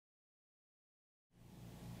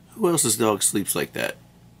Who else's dog sleeps like that?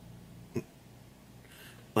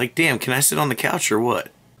 Like, damn, can I sit on the couch or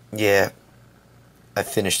what? Yeah, I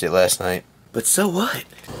finished it last night. But so what?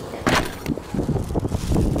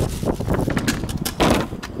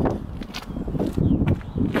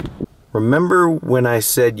 Remember when I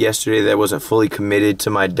said yesterday that I wasn't fully committed to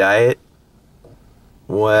my diet?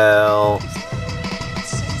 Well,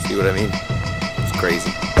 see what I mean? It's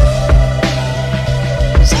crazy.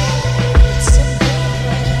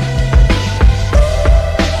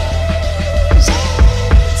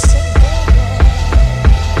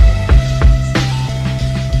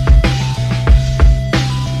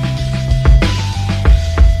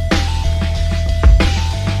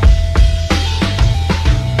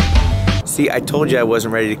 See, I told you I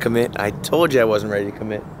wasn't ready to commit. I told you I wasn't ready to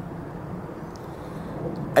commit.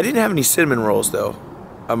 I didn't have any cinnamon rolls, though.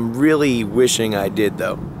 I'm really wishing I did,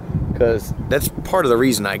 though. Because that's part of the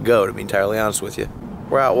reason I go, to be entirely honest with you.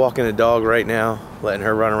 We're out walking the dog right now, letting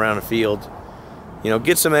her run around the field. You know,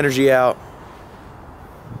 get some energy out.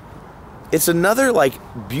 It's another, like,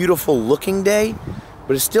 beautiful looking day,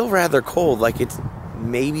 but it's still rather cold. Like, it's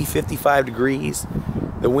maybe 55 degrees.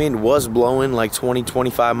 The wind was blowing like 20,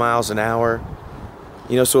 25 miles an hour.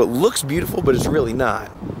 You know, so it looks beautiful, but it's really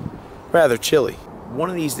not. Rather chilly. One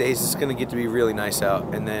of these days it's gonna get to be really nice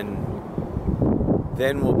out, and then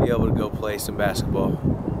we'll be able to go play some basketball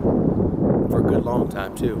for a good long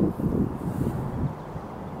time too.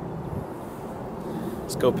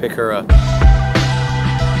 Let's go pick her up.